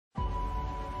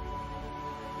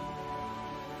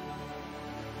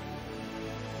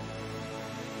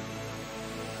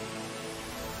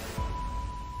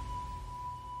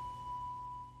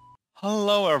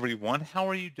Hello everyone, how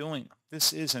are you doing?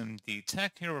 This is MD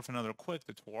Tech here with another quick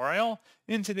tutorial.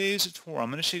 In today's tutorial,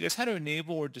 I'm going to show you guys how to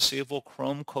enable or disable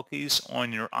Chrome cookies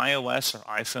on your iOS or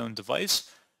iPhone device.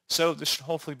 So this should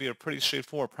hopefully be a pretty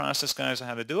straightforward process, guys, on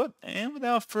how to do it. And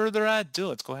without further ado,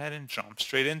 let's go ahead and jump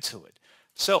straight into it.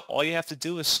 So all you have to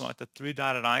do is select the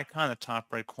three-dotted icon in the top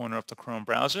right corner of the Chrome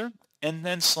browser, and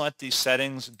then select the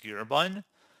Settings gear button,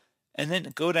 and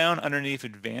then go down underneath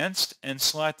Advanced and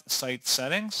select Site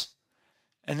Settings.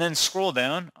 And then scroll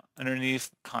down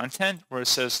underneath content where it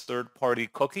says third-party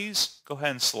cookies. Go ahead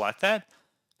and select that.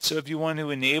 So if you want to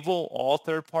enable all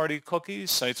third-party cookies,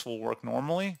 sites will work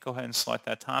normally. Go ahead and select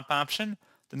that top option.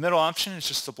 The middle option is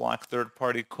just to block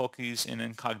third-party cookies in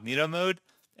incognito mode.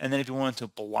 And then if you want to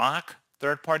block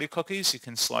third-party cookies, you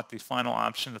can select the final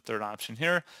option, the third option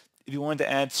here. If you want to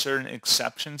add certain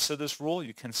exceptions to this rule,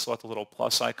 you can select the little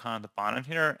plus icon at the bottom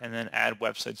here and then add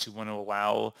websites you want to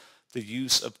allow the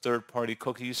use of third-party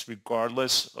cookies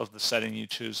regardless of the setting you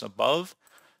choose above.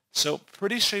 So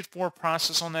pretty straightforward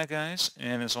process on that, guys.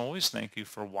 And as always, thank you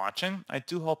for watching. I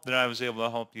do hope that I was able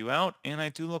to help you out, and I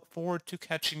do look forward to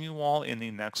catching you all in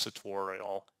the next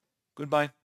tutorial. Goodbye.